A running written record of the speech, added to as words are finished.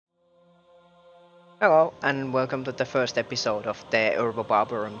Hello, and welcome to the first episode of the Europa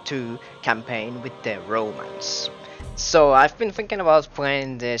Barbarorum 2 campaign with the Romans. So, I've been thinking about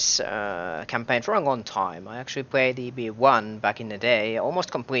playing this campaign for a long time. I actually played EB1 back in the day,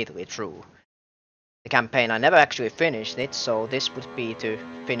 almost completely through the campaign. I never actually finished it, so this would be to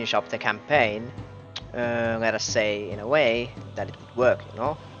finish up the campaign, let us say, in a way that it would work, you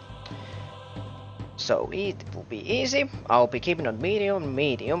know? So it will be easy. I'll be keeping on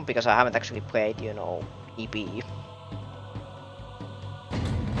medium, because I haven't actually played, EB.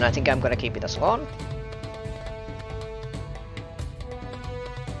 And I think I'm gonna keep it as long.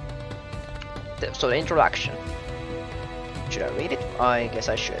 So the introduction. Should I read it? I guess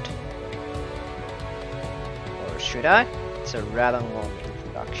I should. Or should I? It's a rather long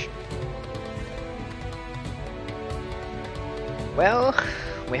introduction. Well,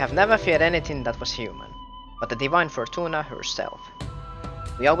 we have never feared anything that was human, but the divine Fortuna herself.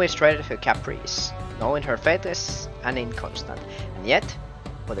 We always dreaded her caprice, knowing her faithless and inconstant, and yet,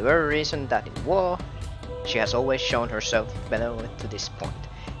 for the very reason that in war, she has always shown herself benevolent to this point.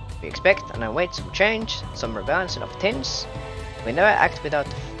 We expect and await some change, some rebalancing of things. We never act without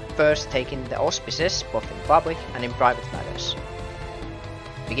first taking the auspices, both in public and in private matters.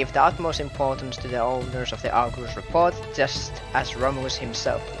 We give the utmost importance to the owners of the Augur's report, just as Romulus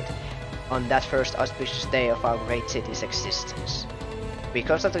himself did, on that first auspicious day of our great city's existence. We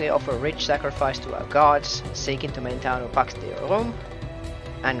constantly offer rich sacrifice to our gods, seeking to maintain our Pax Theorum,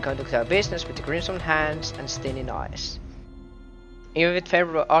 and conduct our business with crimson hands and stinging eyes. Even with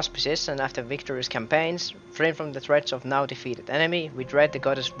favorable auspices and after victorious campaigns, free from the threats of now defeated enemy, we dread the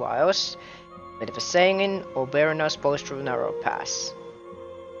goddess wiles, with a saying or bearing our spoils through a narrow pass.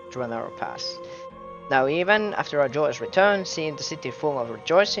 Now even after our joyous return, seeing the city full of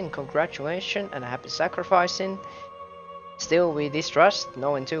rejoicing, congratulation and happy sacrificing, still we distrust,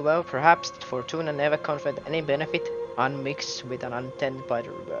 knowing too well perhaps that Fortuna never conferred any benefit unmixed with and untended by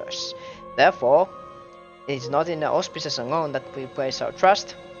the reverse. Therefore, it is not in the auspices alone that we place our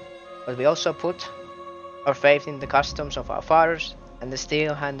trust, but we also put our faith in the customs of our fathers and the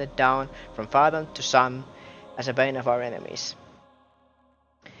steel handed down from father to son as a bane of our enemies.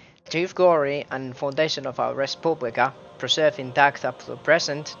 The chief glory and foundation of our Res Publica, preserved intact up to the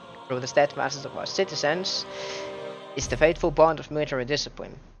present through the steadfastness of our citizens, is the faithful bond of military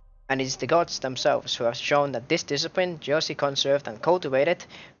discipline, and it is the gods themselves who have shown that this discipline, jealously conserved and cultivated,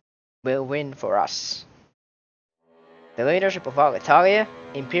 will win for us. The leadership of our Italia,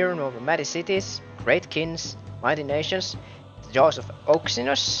 imperium over mighty cities, great kings, mighty nations, the jaws of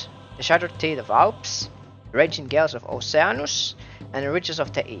Oxinus, the shattered teeth of Alps, the raging gales of Oceanus, and the riches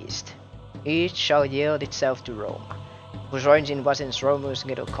of the east. Each shall yield itself to Rome, whose origin was in Romulus'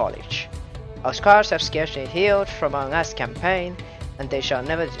 little college. Our scars have scarcely healed from our last campaign, and they shall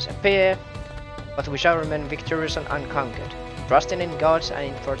never disappear, but we shall remain victorious and unconquered, trusting in gods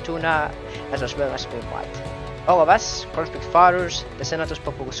and in Fortuna as well as we might. All of us, conscript fathers, the Senatus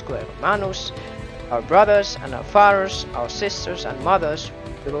Populusque Romanus, our brothers and our fathers, our sisters and mothers,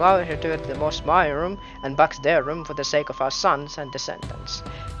 we will all adhere to the Mos Maiorum and Pax Deorum for the sake of our sons and descendants,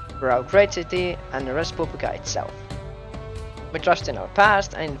 for our great city and the Res Publica itself. We trust in our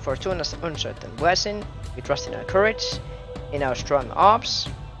past and in Fortuna's uncertain blessing. We trust in our courage, in our strong arms.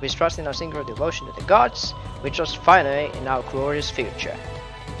 We trust in our singular devotion to the gods. We trust finally in our glorious future.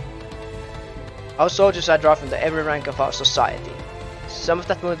 Our soldiers are drawn from every rank of our society. Some of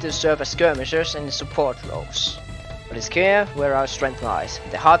that will serve as skirmishers and in support roles. But it's clear where our strength lies,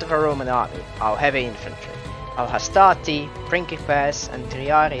 the heart of our Roman army, our heavy infantry. Our hastati, principes and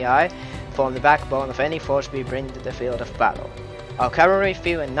triarii form the backbone of any force we bring to the field of battle. Our cavalry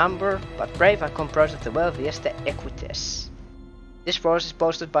few in number, but brave and composed of the wealthiest equites. This force is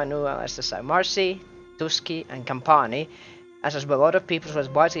boasted by new allies as Marsi, Tusci and Campani, as well a lot of peoples who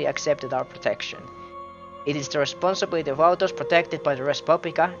have widely accepted our protection. It is the responsibility of all those protected by the Res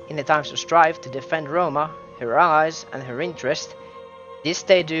Publica in the times of strife to defend Roma, her allies and her interest. This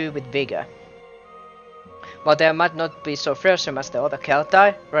they do with vigor. While they might not be so fearsome as the other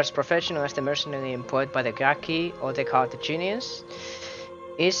Celtae, or as professional as the mercenary employed by the Gracchi or the Carthaginians,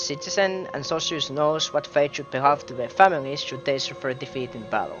 each citizen and Socius knows what fate should befall to their families should they suffer defeat in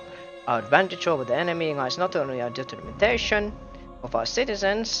battle. Our advantage over the enemy lies not only in our determination of our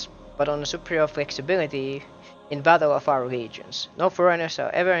citizens, but on the superior flexibility in battle of our legions. No foreigner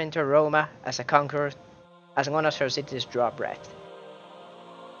shall ever enter Roma as a conqueror as long as her cities draw breath.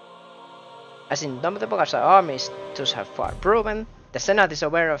 As indomitable as our armies thus have far proven, the Senate is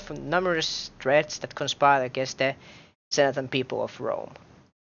aware of numerous threats that conspire against the Senate and people of Rome.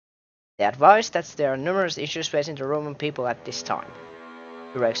 They advise that there are numerous issues facing the Roman people at this time.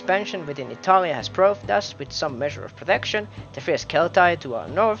 Your expansion within Italy has proved us with some measure of protection. The fierce Celtae to our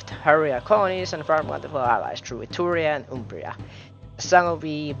north, harrier colonies and formidable allies through Etruria and Umbria. The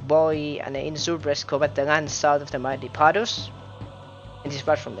Sangovi, Boi, and the Insubres covet the land south of the mighty Padus. It is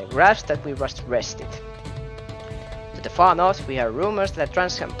but from the grasp that we must wrest it. To the far north, we hear rumors that the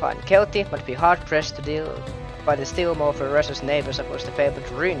Transcampine Celti might be hard-pressed to deal by the still more ferocious neighbors opposed the fabled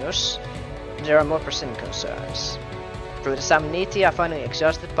Rhenus. There are more pressing concerns. Through the Samniti are finally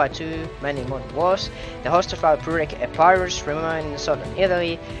exhausted by too many modern wars, the hostile Puric Epirus remain in southern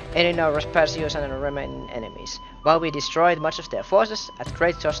Italy, Elina, Raspasius and the remaining enemies. While we destroyed much of their forces, at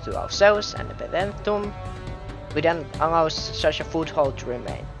great cost to ourselves and the Beventum, we then allow such a foothold to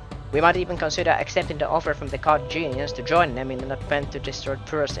remain. We might even consider accepting the offer from the Carthaginians to join them in an attempt to destroy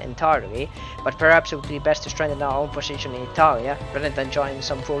Pyrrhus entirely, but perhaps it would be best to strengthen our own position in Italia rather than join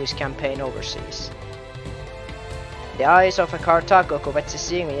some foolish campaign overseas. The eyes of a Carthago covet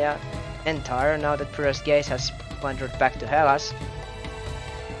Sicilia entire now that Pyrrhus' gaze has wandered back to Hellas,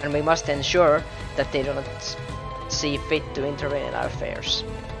 and we must ensure that they do not see fit to intervene in our affairs.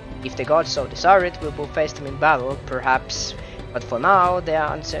 If the gods so desire it, we will face them in battle, perhaps, but for now they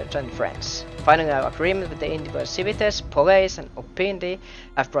are uncertain friends. Finally, our agreement with the individual Civites, Poleis and Opindi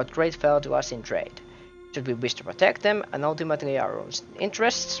have brought great favor to us in trade. Should we wish to protect them, and ultimately our own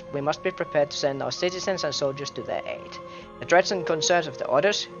interests, we must be prepared to send our citizens and soldiers to their aid. The threats and concerns of the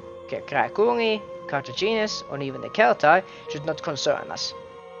others, Graculi, Carthagines, or even the Celtae, should not concern us.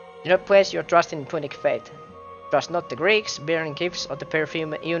 Do not place your trust in Punic faith. Trust not the Greeks, bearing gifts, or the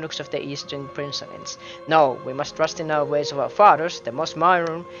perfume eunuchs of the eastern princelings. No, we must trust in our ways of our fathers, the Mos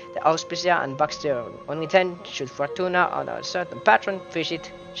Maiorum, the Auspicia, and Baxtiorum. Only then, should Fortuna or a certain patron visit,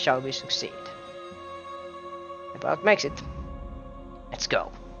 shall we succeed. About makes it. Let's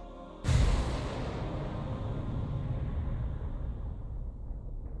go.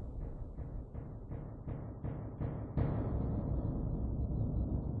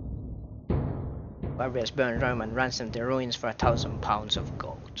 Barbarians burned Rome and ransomed the ruins for 1,000 pounds of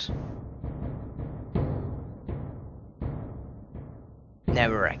gold.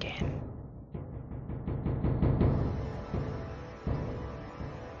 Never again.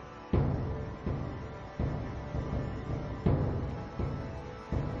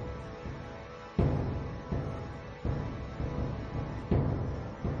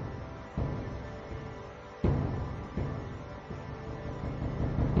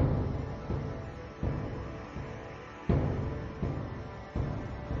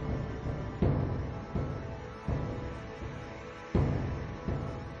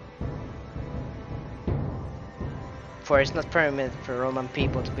 For it is not permitted for Roman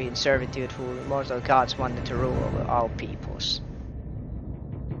people to be in servitude who immortal gods wanted to rule over all peoples.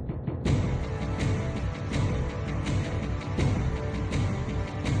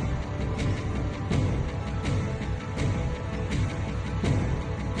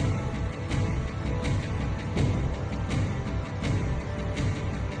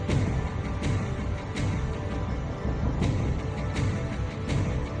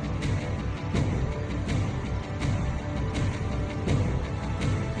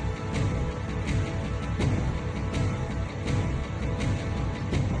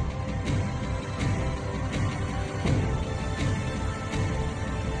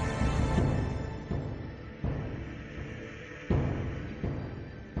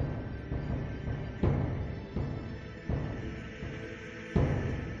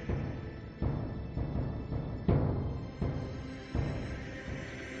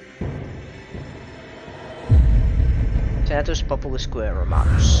 Senatus Populusque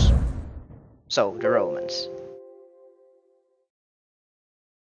Romanus. So, the Romans.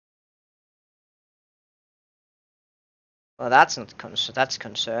 Well, that's not that's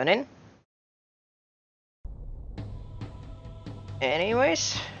concerning.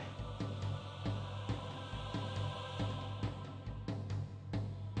 Anyways.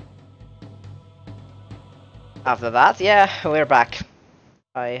 After that, yeah, we're back.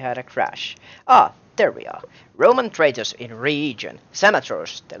 I had a crash. Ah, there we are. Roman traitors in region.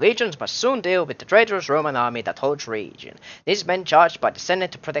 Senators. The legions must soon deal with the traitorous Roman army that holds region. These men charged by the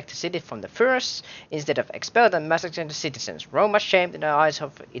Senate to protect the city from the Pyrrhus, instead of expel and massacring the citizens. Rome was shamed in the eyes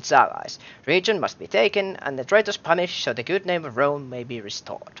of its allies. Region must be taken, and the traitors punished, so the good name of Rome may be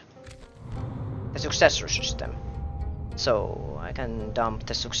restored. The successor system. So, I can dump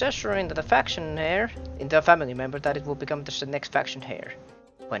the successor into the faction here, into a family member that it will become the next faction here.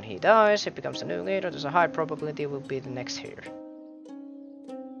 When he dies, he becomes a new leader, there's a high probability it will be the next here.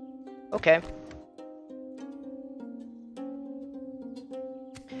 Okay.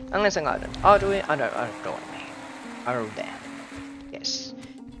 Unless an island. Are we under me? Are there? Yes.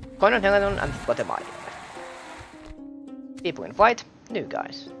 Coinonhelon and Potemaiden. People in white, new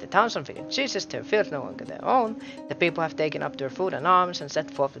guys. The towns are filling Jesus, their fields no longer their own. The people have taken up their food and arms and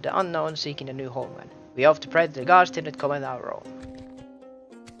set forth to the unknown, seeking a new homeland. We hope to pray to the gods till it come our own.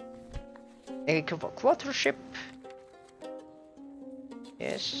 A quarter ship.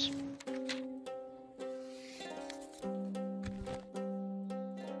 Yes.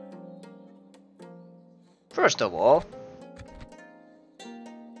 First of all,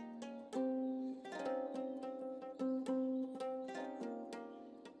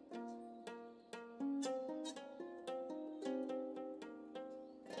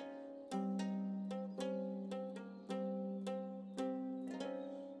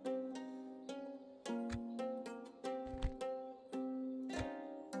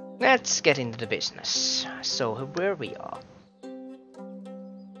 let's get into the business. So where we are.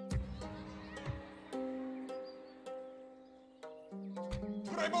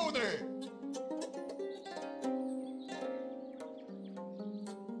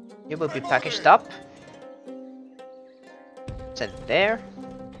 You will be packaged up. Sent there.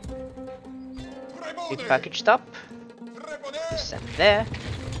 Be packaged up. Be sent there.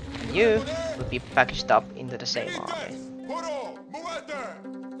 And you will be packaged up into the same army.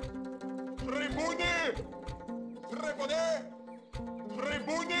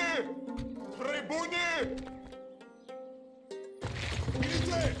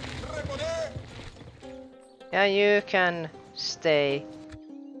 Yeah, you can stay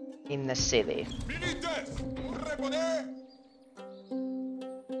in the city.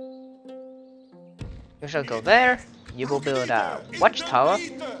 You shall go there. You will build a watchtower.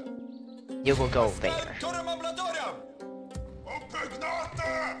 You will go there.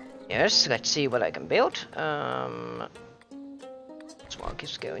 Yes, let's see what I can build. Small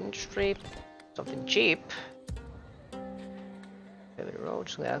scale industry. Something cheap. Heavy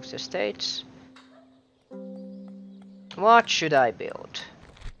roads, galaxy estates. What should I build?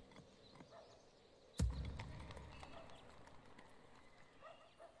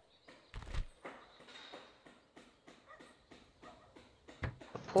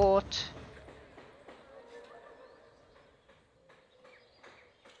 A port.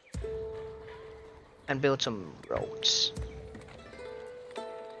 And build some roads.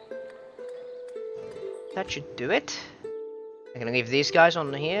 That should do it. I'm gonna leave these guys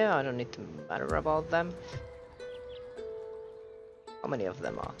on here. I don't need to matter about them. How many of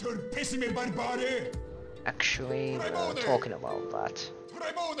them are? Actually, we're talking about that.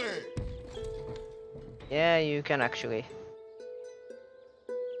 Yeah, you can actually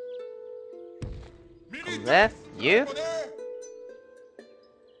come there. You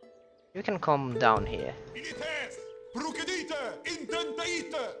can come down here.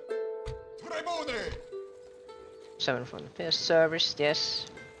 7 from the first service, yes.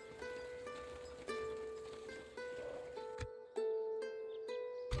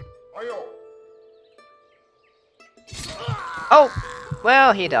 Oh!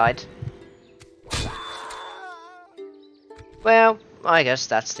 Well, he died. Well, I guess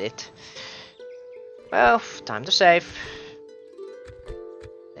that's it. Well, time to save.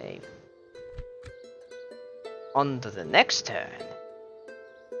 Save. On to the next turn.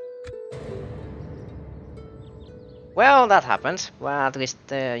 Well, that happened. Well, at least,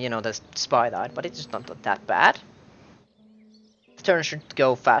 you know, the spy died, but it's not that bad. The turn should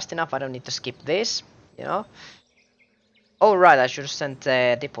go fast enough, I don't need to skip this, you know. Oh right, I should have sent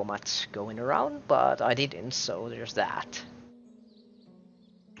diplomats going around, but I didn't, so there's that.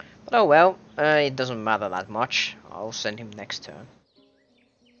 But oh well, it doesn't matter that much. I'll send him next turn.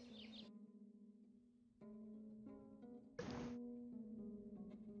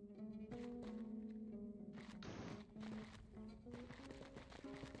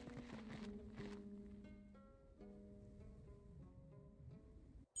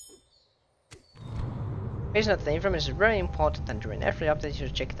 Please note the information is very important and during every update you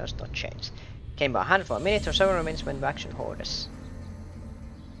should check it does not change. Came by hand for a minute or several minutes when action orders.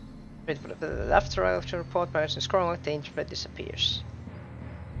 After I report by scrolling, the internet disappears.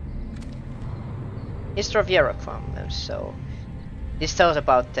 History of Eurocom. So this tells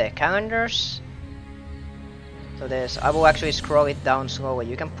about the calendars. So there's, I will actually scroll it down slowly.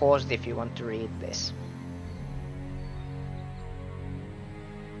 You can pause it if you want to read this.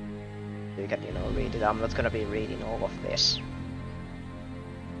 You can, you know, read it. I'm not gonna be reading all of this.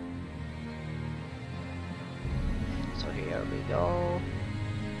 So here we go.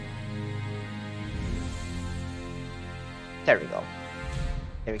 There we go.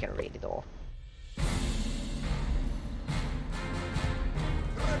 Here we can read it all.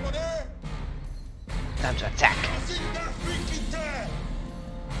 Time to attack.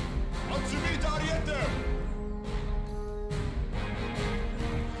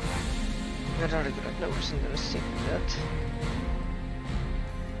 Good, I could have never seen that.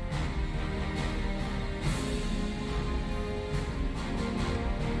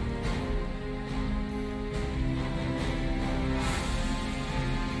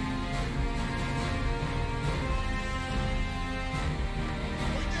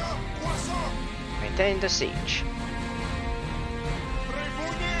 Maintain the siege.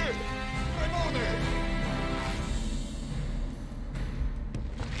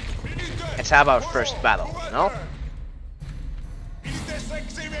 Let's have our first battle, no?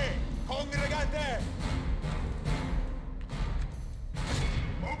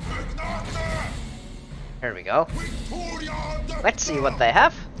 Here we go. Let's see what they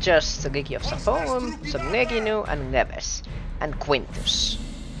have. Just the Gigi of Saforum, some Neginu and Neves. And Quintus.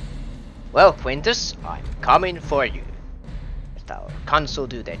 Well, Quintus, I'm coming for you. Let our consul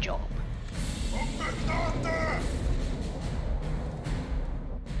do their job.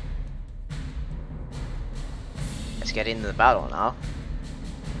 Let's get into the battle now.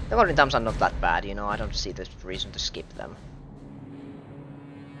 The golden times are not that bad, you know, I don't see the reason to skip them.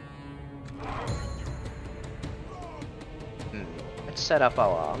 Let's set up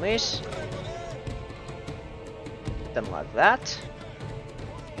our armies. Them like that.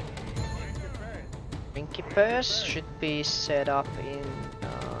 Pinky Purse should be set up in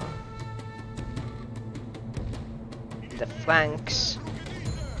the flanks.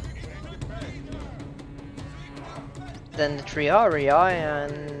 Then the Triarii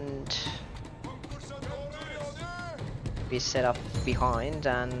and be set up behind,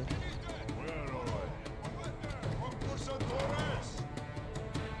 and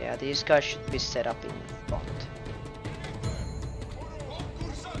yeah, these guys should be set up in front.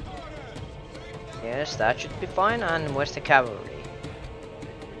 Yes, that should be fine. And where's the cavalry?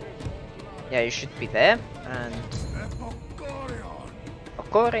 Yeah, you should be there. And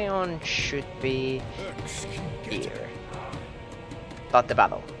Okorion should be here. Start the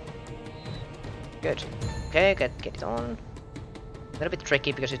battle. Good. Okay, get it on. A little bit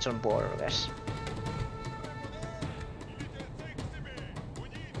tricky because it's on border, I guess.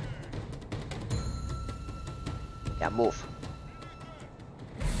 Yeah, move.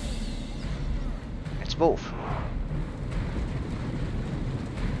 Let's move.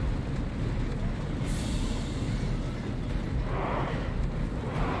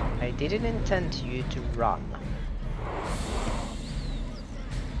 I didn't intend you to run.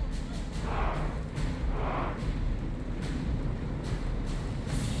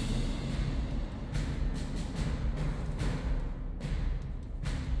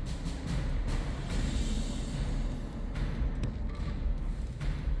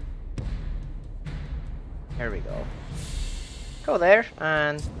 Here we go. Go there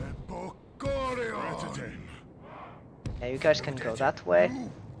and yeah, you guys can go that way.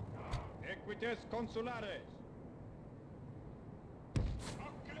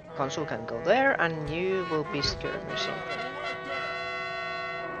 Consul can go there, and you will be skirmishing.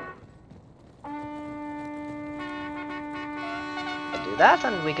 Do that,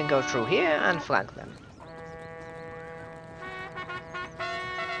 and we can go through here and flank them.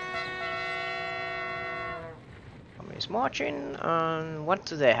 Is marching, and what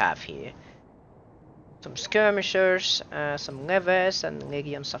do they have here? Some skirmishers, some leves, and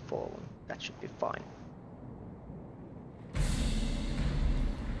Legion Saforum. That should be fine.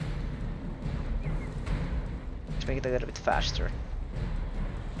 Let's make it a little bit faster.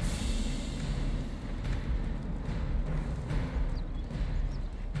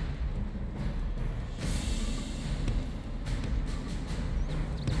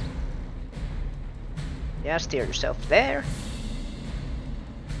 Yeah, steer yourself there.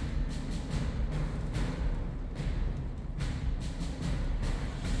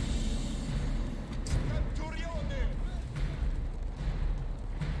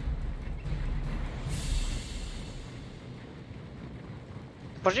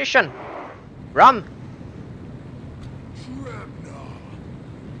 Position! Run!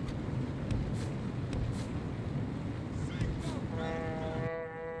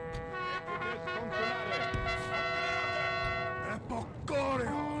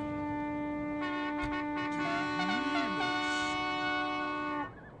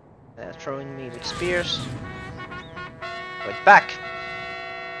 They're throwing me with spears. Go back!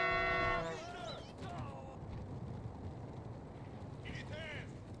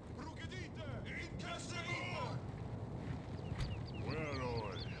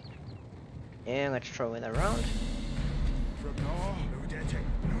 Yeah, let's throw it around.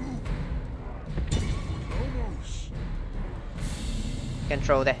 Can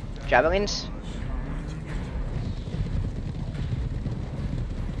throw the javelins.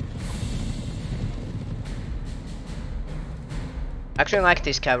 Actually, I like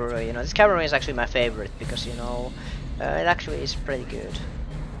this cavalry. You know, this cavalry is actually my favorite because you know, it actually is pretty good.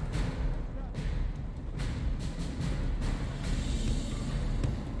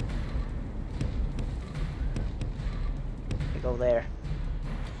 We go there.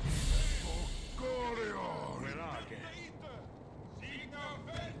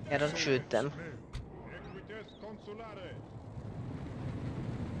 Yeah, don't shoot them.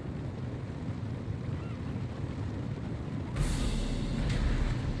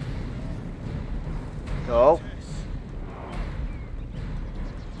 Go.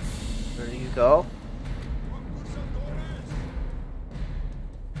 Where do you go?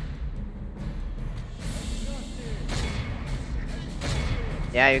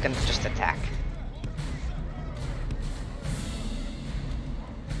 Yeah, you can just attack.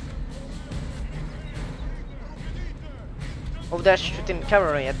 Oh, they're shooting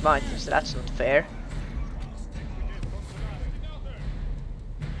cavalry at mine, so that's not fair.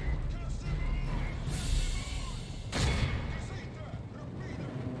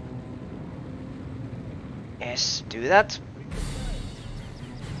 Yes, do that.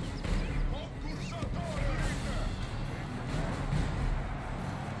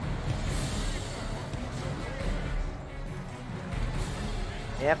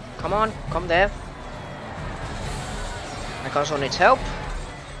 Yep, come on, come there. My console needs help.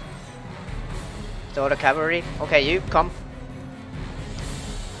 The other cavalry. Okay, you, come.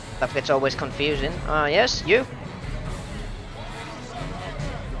 That gets always confusing. Yes, you.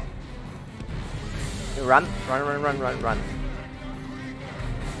 You run, run, run, run, run, run.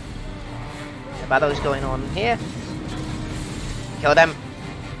 The battle is going on here. Kill them.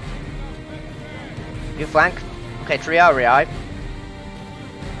 You flank. Okay, Triarii.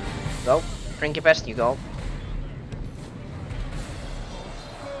 Go. Drinky Pest, you go.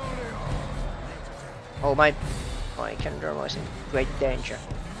 Oh my Kendra was in great danger.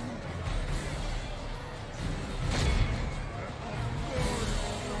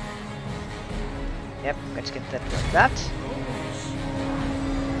 Yep, let's get that like that.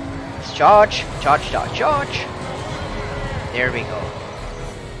 Let's charge, charge, charge, charge. There we go.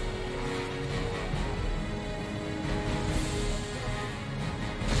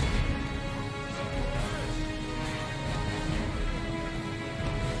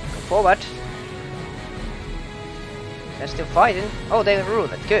 Go forward. They're still fighting. Oh, they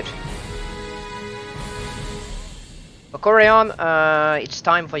ruled it. Good. Bakorion, it's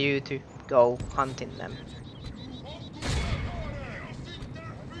time for you to go hunting them.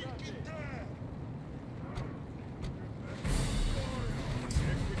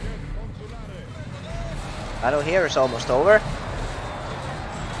 Battle here is almost over.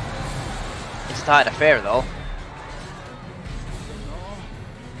 It's a tight affair though.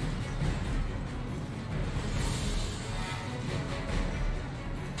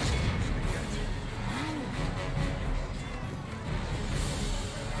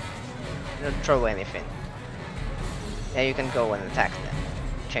 Don't throw anything. Yeah, you can go and attack them.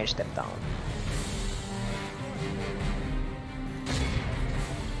 Change them down.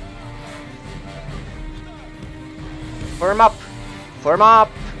 Form up! Form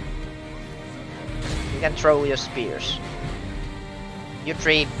up! You can throw your spears. You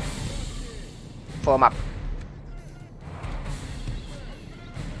three. Form up.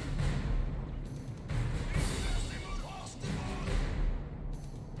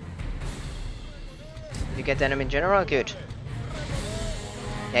 You get enemy general? Good.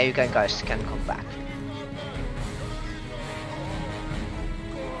 Yeah, you guys can come back.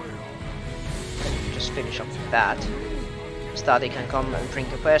 Just finish up that. Stardy can come and bring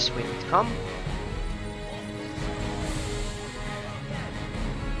the quest. We need to come.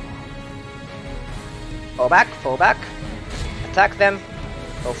 Fall back, fall back. Attack them.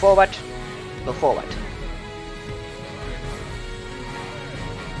 Go forward. Go forward.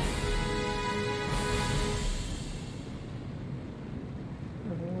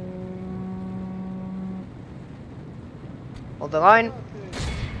 Hold the line.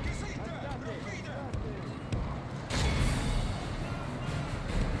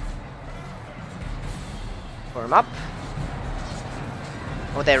 Form up.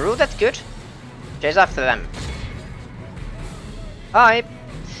 Oh, they ruled that good. Chase after them. Hi.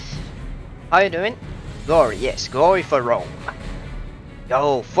 How you doing? Glory, yes, glory for Rome.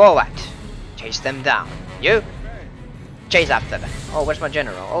 Go forward. Chase them down. You. Chase after them. Oh, where's my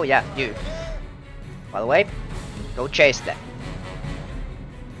general? Oh yeah, you. By the way, go chase them.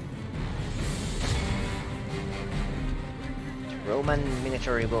 Roman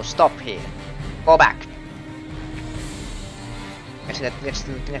military will stop here. Fall back. Let's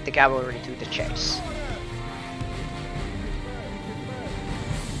let the cavalry do the chase.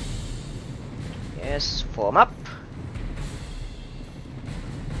 Yes, form up.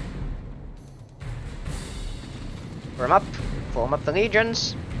 Form up the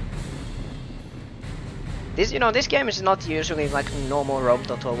legions. This, this game is not usually like normal Rome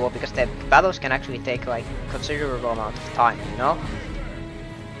Total War because the battles can actually take like considerable amount of time,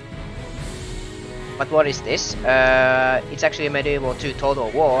 But what is this? It's actually a Medieval 2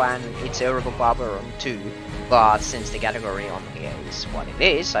 Total War and it's Europa Barbarorum 2. But since the category on here is what it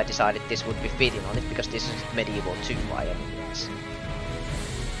is, I decided this would be fitting on it because this is Medieval 2 by any means.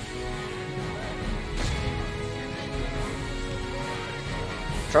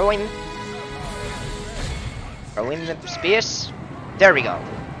 Throw in the spears. There we go.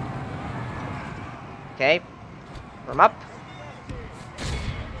 Okay. Warm up.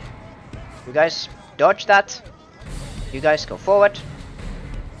 You guys dodge that. You guys go forward.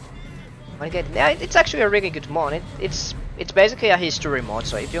 Yeah, it's actually a really good mod. It's basically a history mod,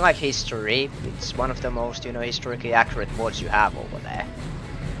 so if you like history, it's one of the most, historically accurate mods you have over there.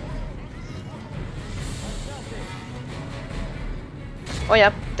 Oh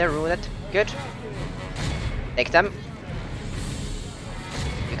yeah, they're rooted. Good. Take them.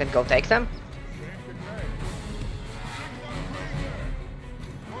 You can go take them.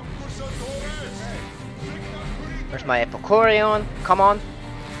 Where's my Epicorion? Come on.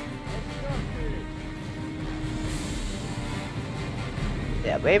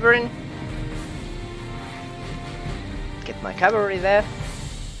 They are wavering. Get my cavalry there.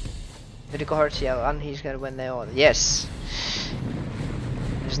 Medical hearts, yeah, and he's gonna win there. Yes.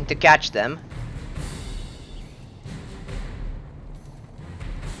 Just need to catch them.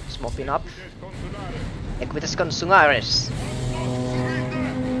 Mopping up. Equitas consularis.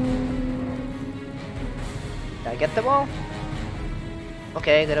 Did I get them all?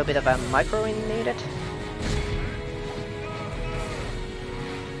 Okay, a little bit of a micro needed.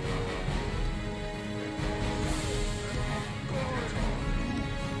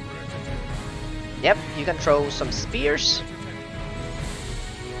 Yep, you can throw some spears.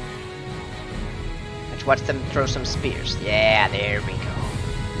 Let's watch them throw some spears. Yeah, there we go.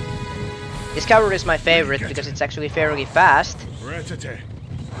 This cavalry is my favorite because it's actually fairly fast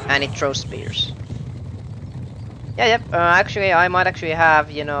and it throws spears. Yeah, yep. Actually, I might actually have,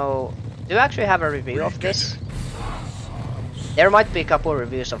 do you actually have a review of this? There might be a couple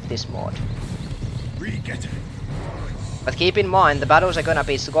reviews of this mod. But keep in mind, the battles are gonna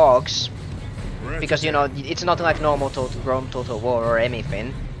be slogs because it's not like normal Rome Total War or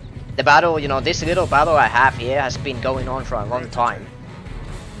anything. The battle, this little battle I have here has been going on for a long time.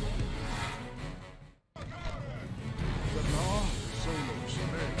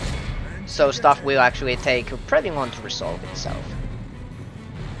 So stuff will actually take pretty long to resolve itself.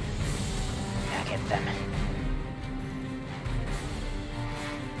 Yeah, get them.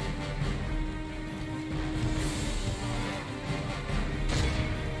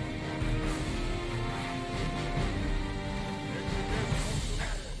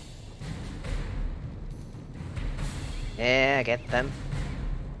 Yeah, get them.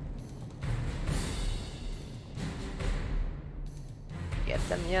 Get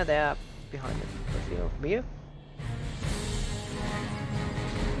them, yeah, they are behind the field of view.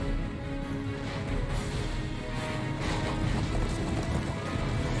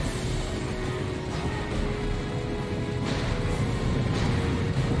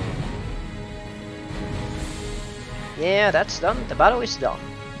 Yeah, that's done. The battle is done.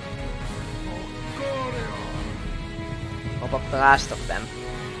 Mop up the last of them.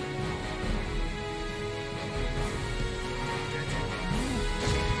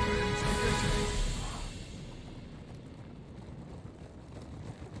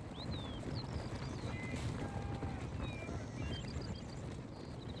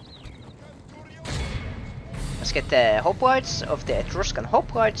 Let's get the hoplites of the Etruscan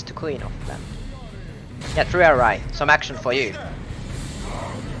hoplites to clean off them. Yeah, Triarii, some action for you.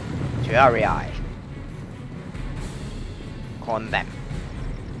 Triarii. On them.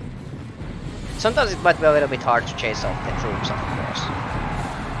 Sometimes it might be a little bit hard to chase off the troops, of course.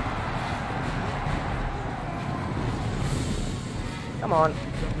 Come on.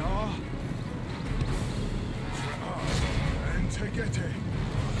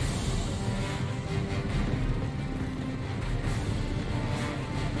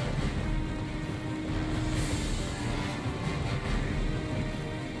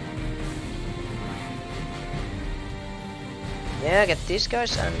 Yeah, get these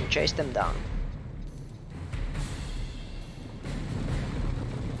guys and chase them down.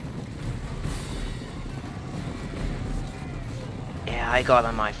 Yeah, I got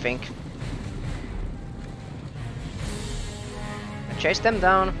them, I think. Chase them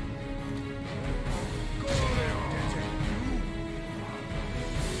down.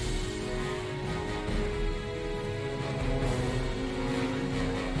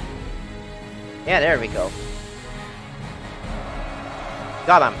 Yeah, there we go.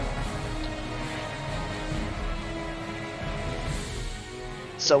 Got him.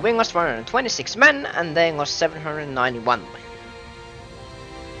 So we lost 126 men and they lost 791 men.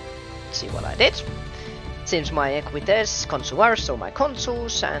 Let's see what I did. Seems my equites, consulares, so my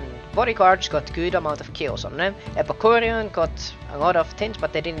consuls and bodyguards got good amount of kills on them. EmperorOfFinland got a lot of things,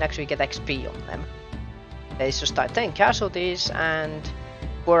 but they didn't actually get XP on them. They just died 10 casualties and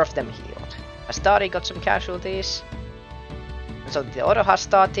 4 of them healed. Hastati got some casualties. And so did the other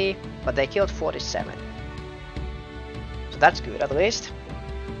Hastati, but they killed 47. So that's good at least.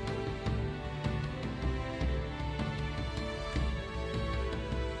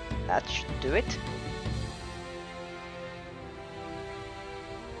 That should do it.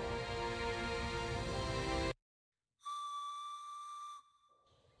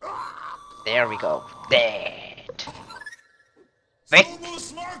 There we go. Dead.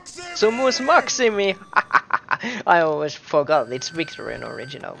 Sumus Maximi! I always forgot it's Victorian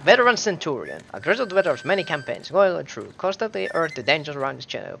original. Veteran Centurion. A grizzled veteran of many campaigns, loyal and true, constantly urged the dangers around his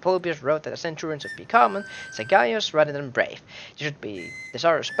channel. Polybius wrote that the centurions should be common, sagacious rather than brave. They should be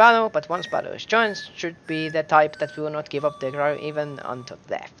desirous battle, but once battle is joined, should be the type that will not give up their ground even unto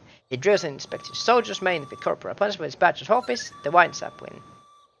death. He drills and inspects his soldiers, mainly with corporal punishment, his badge of office, the wine sapling.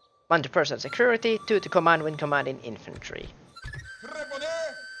 1 to personal security, 2 to command when commanding infantry.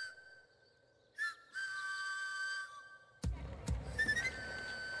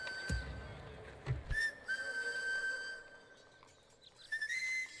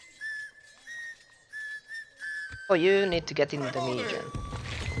 Oh, you need to get in the median.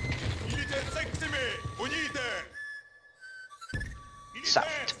 South.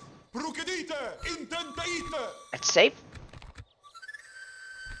 Let's save.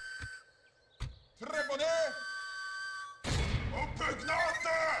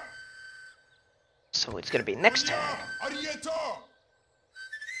 So it's gonna be next turn.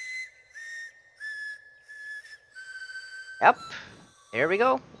 Yep, here we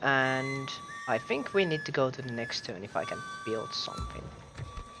go, and I think we need to go to the next turn if I can build something.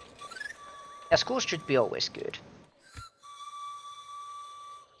 Yeah, schools should be always good.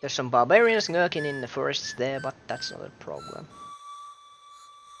 There's some barbarians lurking in the forests there, but that's not a problem.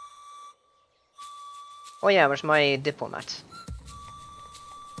 Oh yeah, where's my diplomat?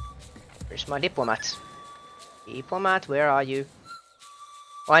 Where's my diplomat? Diplomat, where are you?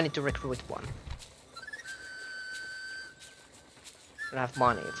 Oh, I need to recruit one. I don't have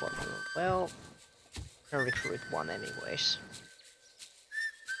money for one. Well, I'll recruit one anyways.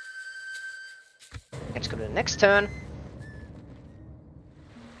 Let's go to the next turn.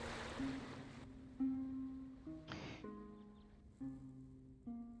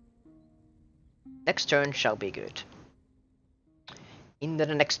 Next turn shall be good. Into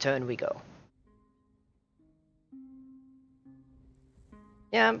the next turn we go.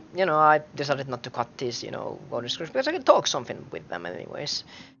 Yeah, you know, I decided not to cut this, you know, loading screens because I can talk something with them anyways.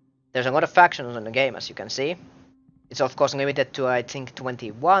 There's a lot of factions in the game, as you can see. It's of course limited to, I think,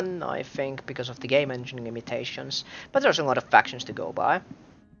 21, I think, because of the game engine limitations. But there's a lot of factions to go by.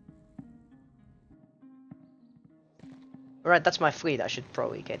 Alright, that's my fleet, I should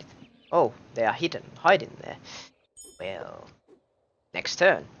probably get it. Oh, they are hiding there. Well, next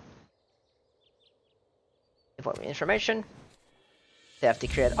turn. Important information. They have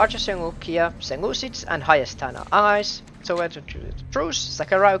declared Archer Seleucia, Seleucids, and Hyastana allies. So we're to Truce,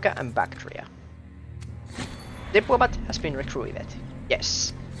 Zakharauka, and Bactria. Diplomat has been recruited.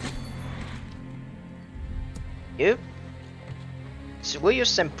 Yes. You? Sulius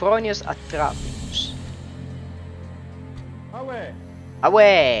Sempronius Atrapius. Away!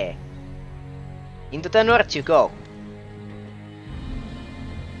 Away! Into the north you go.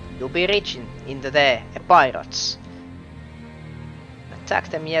 You'll be reaching into the pirates. Attack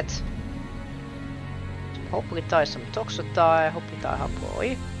them yet. Hopefully tie some Toxotai, hopefully tie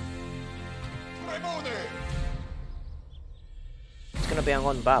Haploi. It's gonna be a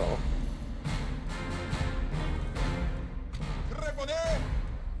long battle.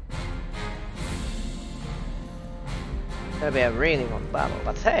 It's gonna be a really long battle,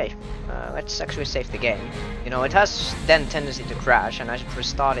 but hey, let's actually save the game. You know, it has then tendency to crash, and I should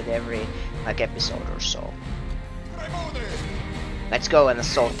restart it every like episode or so. Let's go and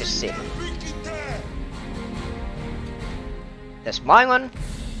assault this city. There's Milan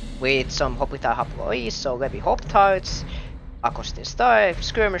with some Hoplitai Haploi, so Levi Hoplites, Akostis Tai,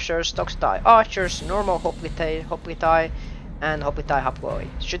 Skirmishers, Toxotai Archers, normal Hoplitai, and Hoplitai Haploi.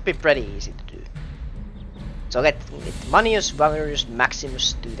 Should be pretty easy to do. So let Manius Valerius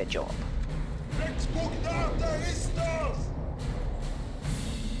Maximus do the job.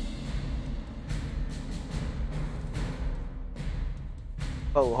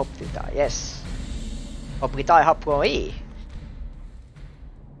 Oh, hoplitai, yes. Hoplitai haploi.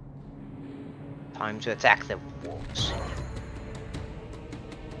 Time to attack the walls.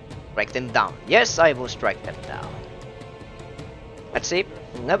 Strike them down. Yes, I will strike them down. Let's see.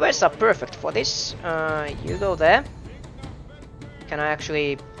 Numbers are perfect for this. You go there. Can I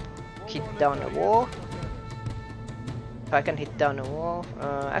actually hit down the wall? If I can hit down the wall.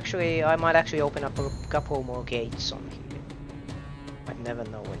 Actually, I might actually open up a couple more gates on here. Might never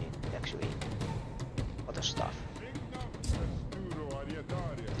know when you actually other stuff.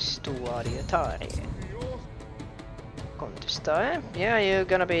 Stuariatari. Contesta. Yeah, you're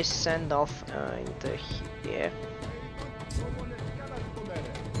gonna be sent off into here.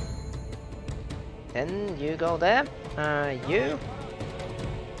 Then you go there. You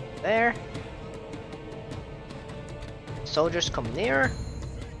there. Soldiers come near.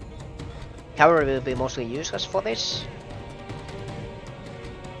 Cavalry will be mostly useless for this.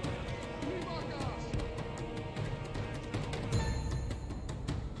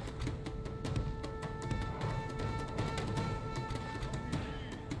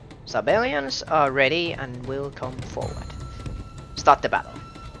 Civilians are ready and will come forward. Start the battle.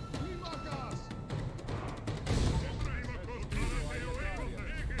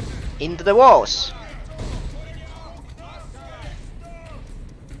 Into the walls!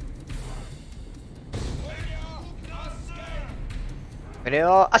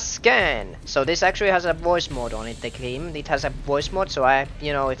 Video a scan! So this actually has a voice mode on it, the game. It has a voice mode, so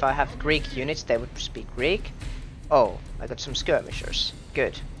if I have Greek units, they would speak Greek. Oh, I got some skirmishers.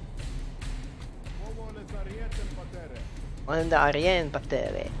 Good.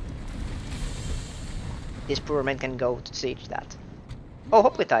 This poor man can go to siege that. Oh,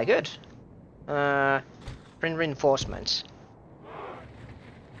 hoplitai, good. Bring reinforcements.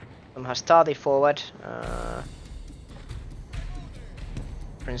 Some hastati forward.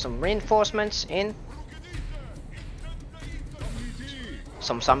 Bring some reinforcements in.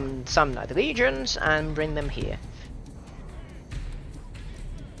 Some night legions and bring them here.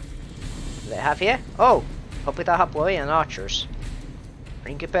 What do they have here? Oh, hoplitai haploi and archers.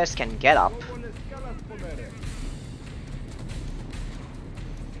 Principes can get up.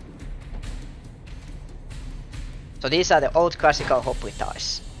 So these are the old classical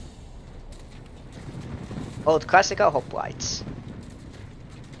hoplitais. Old classical hoplites.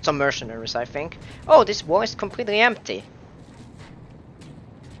 Some mercenaries, I think. Oh, this wall is completely empty.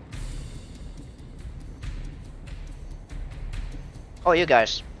 Oh, you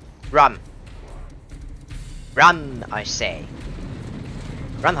guys. Run. Run, I say.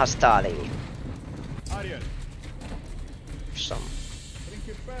 Run, Hastali. Some.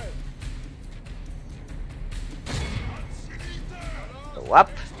 Go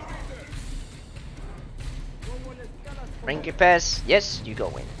up. Principes, yes, you go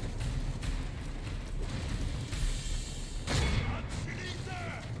in.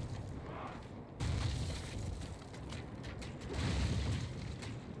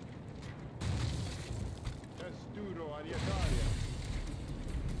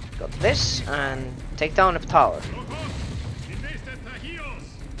 Got this and take down the tower.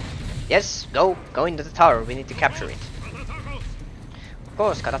 Yes, go into the tower. We need to capture it. Of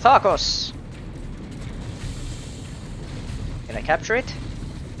course, Katatakos. Can I capture it?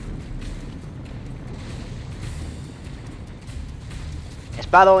 Let's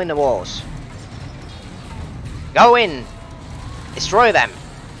battle in the walls. Go in! Destroy them!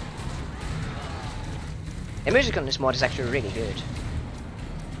 The music on this mod is actually really good.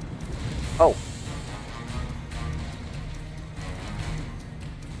 Oh.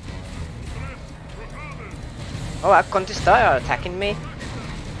 Oh, Contestai are attacking me.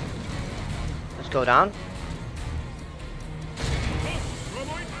 Let's go down.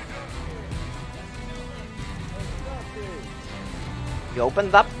 You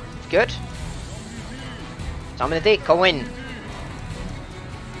opened up. Good. Somebody go in.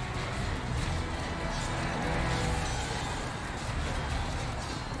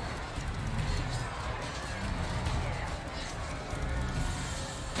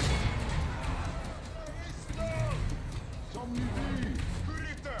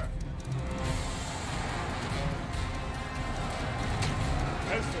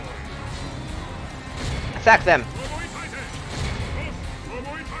 Attack them.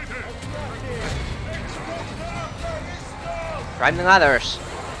 Drive the others.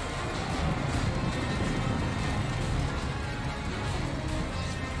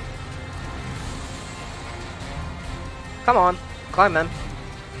 Come on, climb them.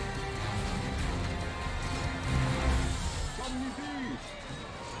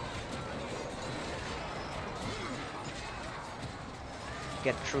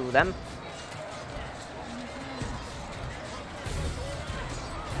 get through them.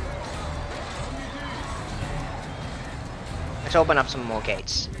 Let's open up some more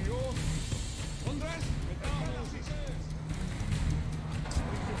gates.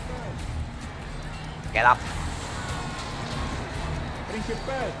 Get up.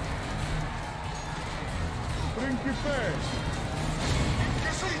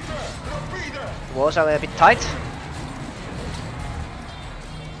 The walls are a bit tight.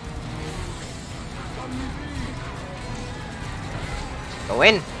 Go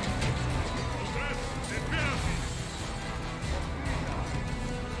in.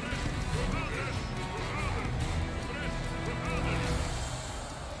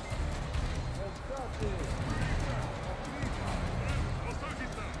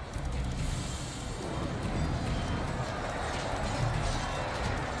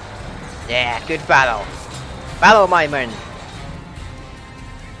 Yeah, good battle. Battle, my men.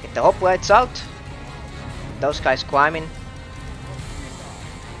 Get the hoplites out. Those guys climbing.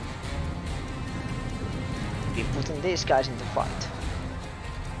 Be putting these guys into fight.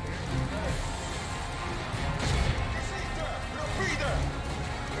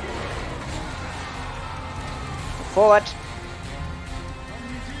 Forward.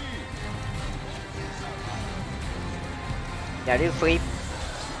 Yeah, do free.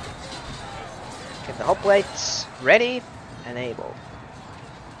 Get the hoplites ready and able.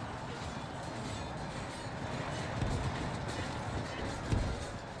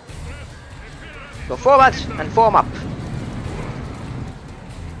 Go forward and form up.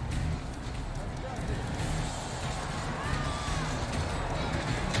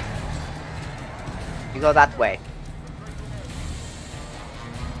 You go that way.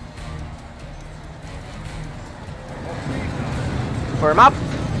 Form up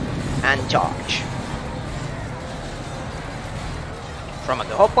and charge. From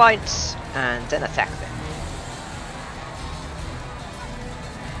the hoplites and then attack them.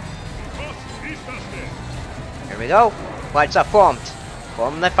 Here we go. Lights are formed.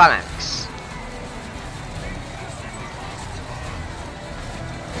 Form the phalanx.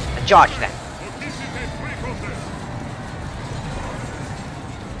 And charge them.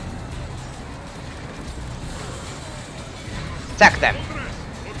 Attack them.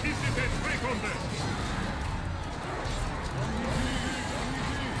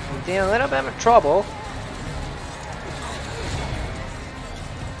 In a little bit of trouble.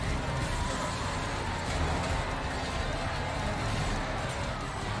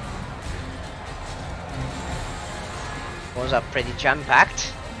 Was pretty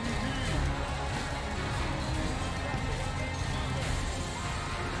jam-packed.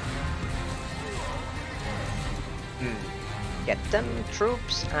 Get them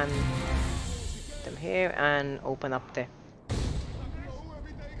troops and them here and open up the.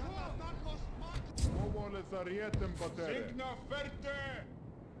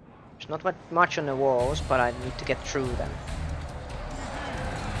 There's not much on the walls, but I need to get through them.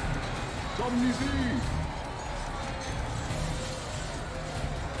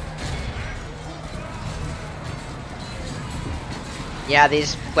 Yeah,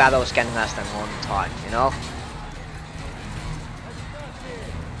 these battles can last a long time, you know?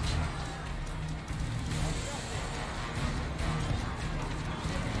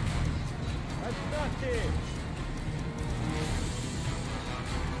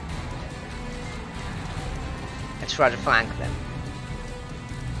 Let's try to flank them.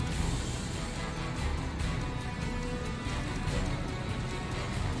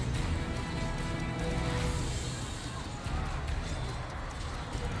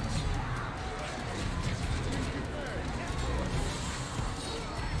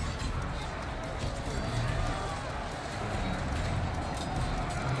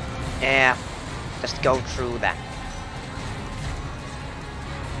 Yeah, just go through that.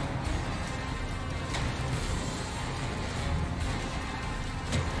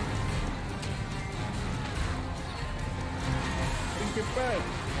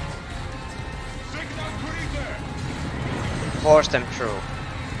 Force them through.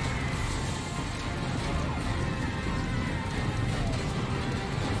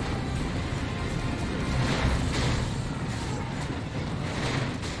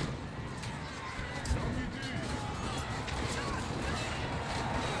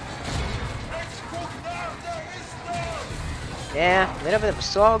 Yeah, a little bit of a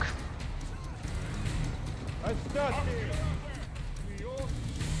slog.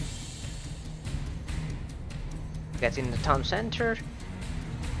 Get in the town center.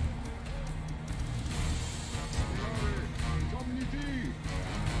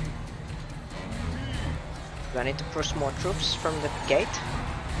 Do I need to push more troops from the gate?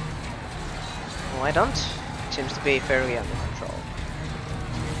 No, I don't. It seems to be fairly under control.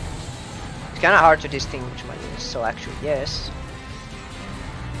 It's kinda hard to distinguish my units, so actually, yes.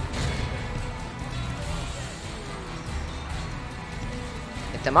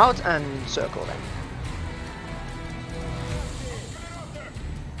 Get them out and circle them.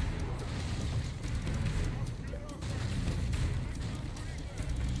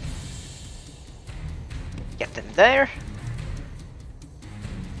 Get them there.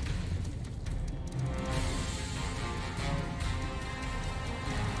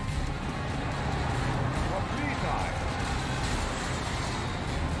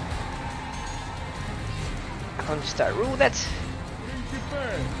 I'm going to start roulette.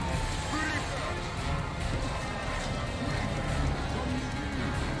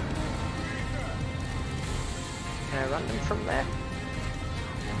 Can I run them from there?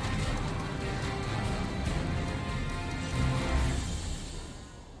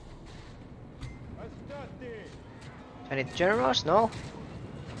 I need generals? No.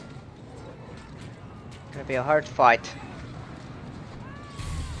 Gonna be a hard fight.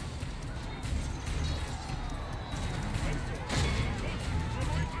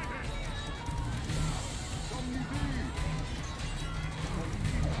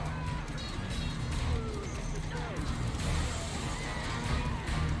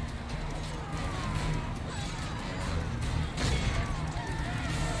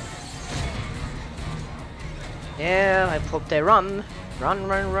 Yeah, I hope they run. Run,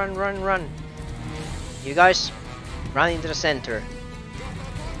 run, run, run, run. You guys, run into the center.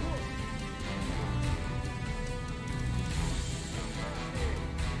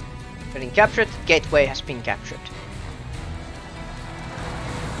 Getting captured, gateway has been captured.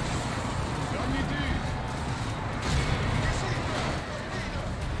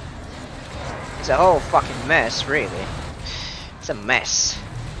 It's a whole fucking mess, really. It's a mess.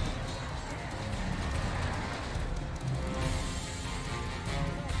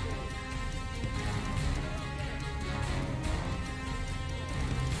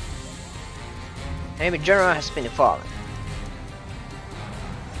 Enemy general has been fallen.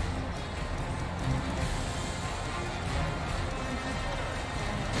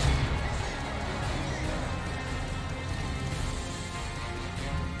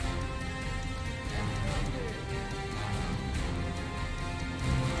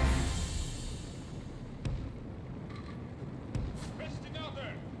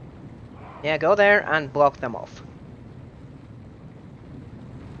 Yeah, go there and block them off.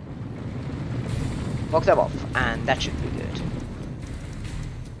 Block them off, and that should be good.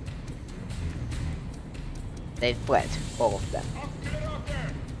 They've fled, all of them.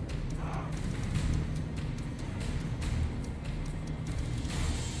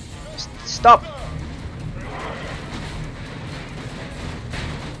 Stop!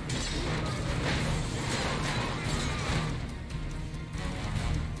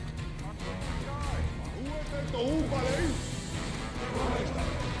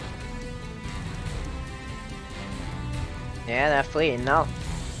 Yeah, they're fleeing now.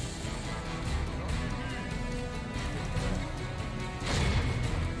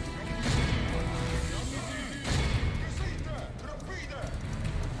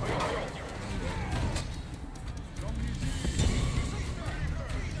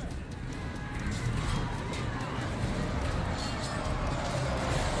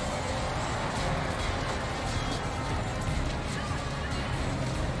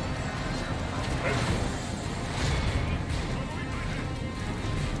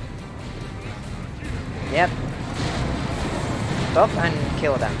 Yep. Stop and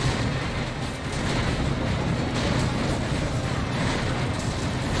kill them.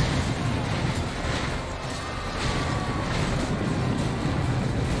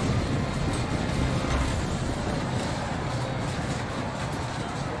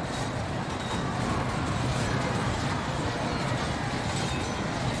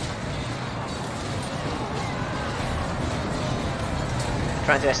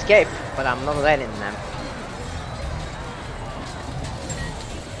 Trying to escape, but I'm not letting them.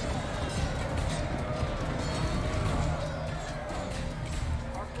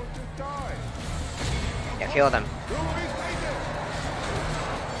 Yeah, kill them.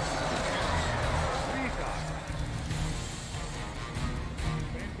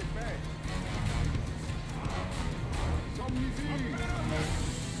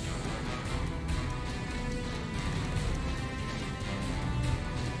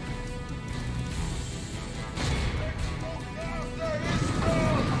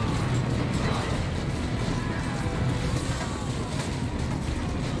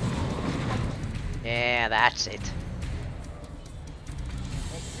 Yeah, Yeah, that's it.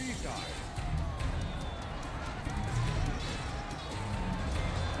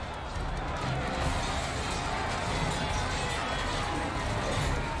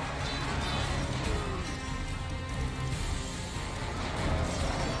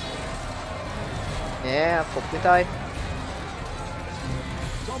 Yeah, fuck with I.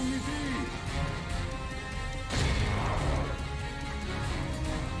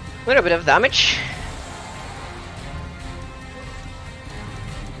 Little bit of damage.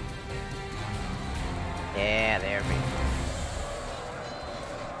 Yeah, there we go.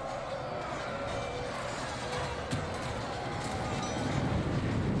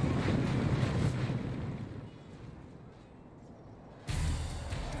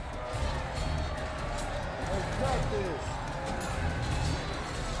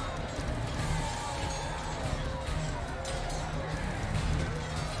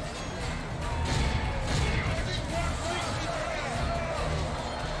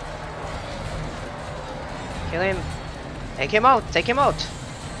 Kill him. Take him out. Take him out.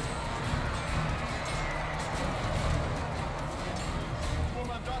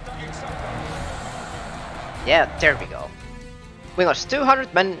 Yeah, there we go. We lost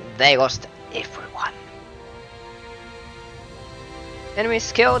 200 men, they lost everyone. Enemies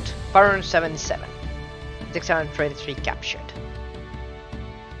killed, 477. 633 captured.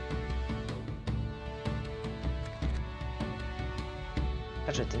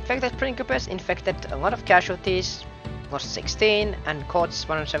 Casualty infected principes, infected a lot of casualties, lost 16 and caught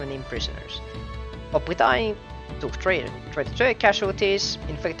 117 prisoners. Opitai took 33 casualties,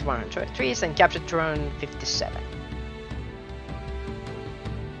 infected 123 and captured 257.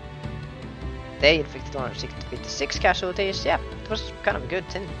 They inflicted 156 casualties. Yeah, it was kind of a good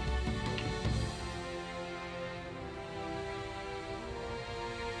thing.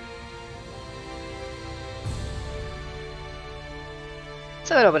 It's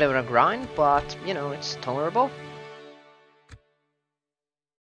a little bit of a grind, but you know, it's tolerable.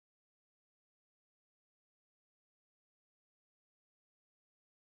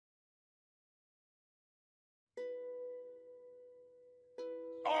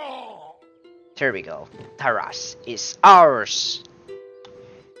 There we go. Taras is ours.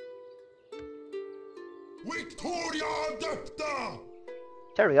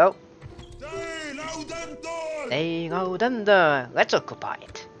 There we go. They Laudenda. Let's occupy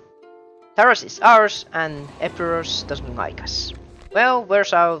it. Taras is ours, and Emperor's doesn't like us. Well,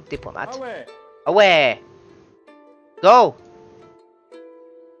 where's our diplomat? Away. Away. Go.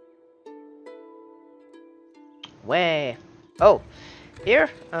 Where? Oh, here.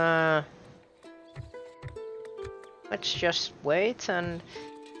 Let's just wait and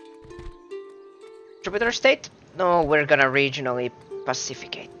Jupiter State? No, we're gonna regionally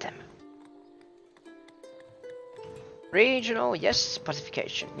pacificate them. Regional, yes,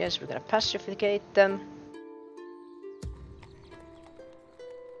 pacification. Yes, we're gonna pacificate them.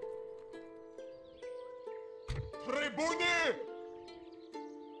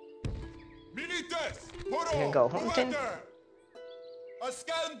 We can go hunting.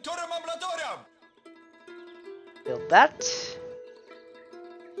 Build that.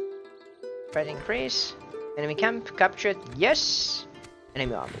 Spread increase. Enemy camp captured, yes.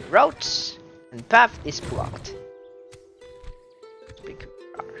 Enemy army routes. And path is blocked. Big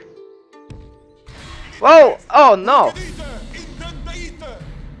car. Whoa! Oh no!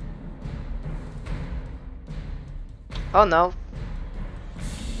 Oh no.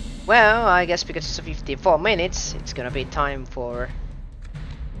 Well, I guess because it's 54 minutes, it's gonna be time for...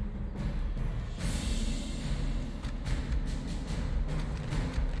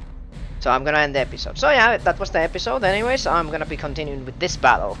 So I'm gonna end the episode. So yeah, that was the episode. Anyways, I'm gonna be continuing with this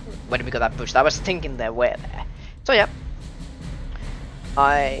battle when we got that pushed. I was thinking they were there. So yeah,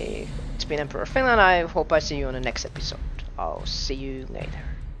 it's been Emperor of Finland. I hope I see you on the next episode. I'll see you later.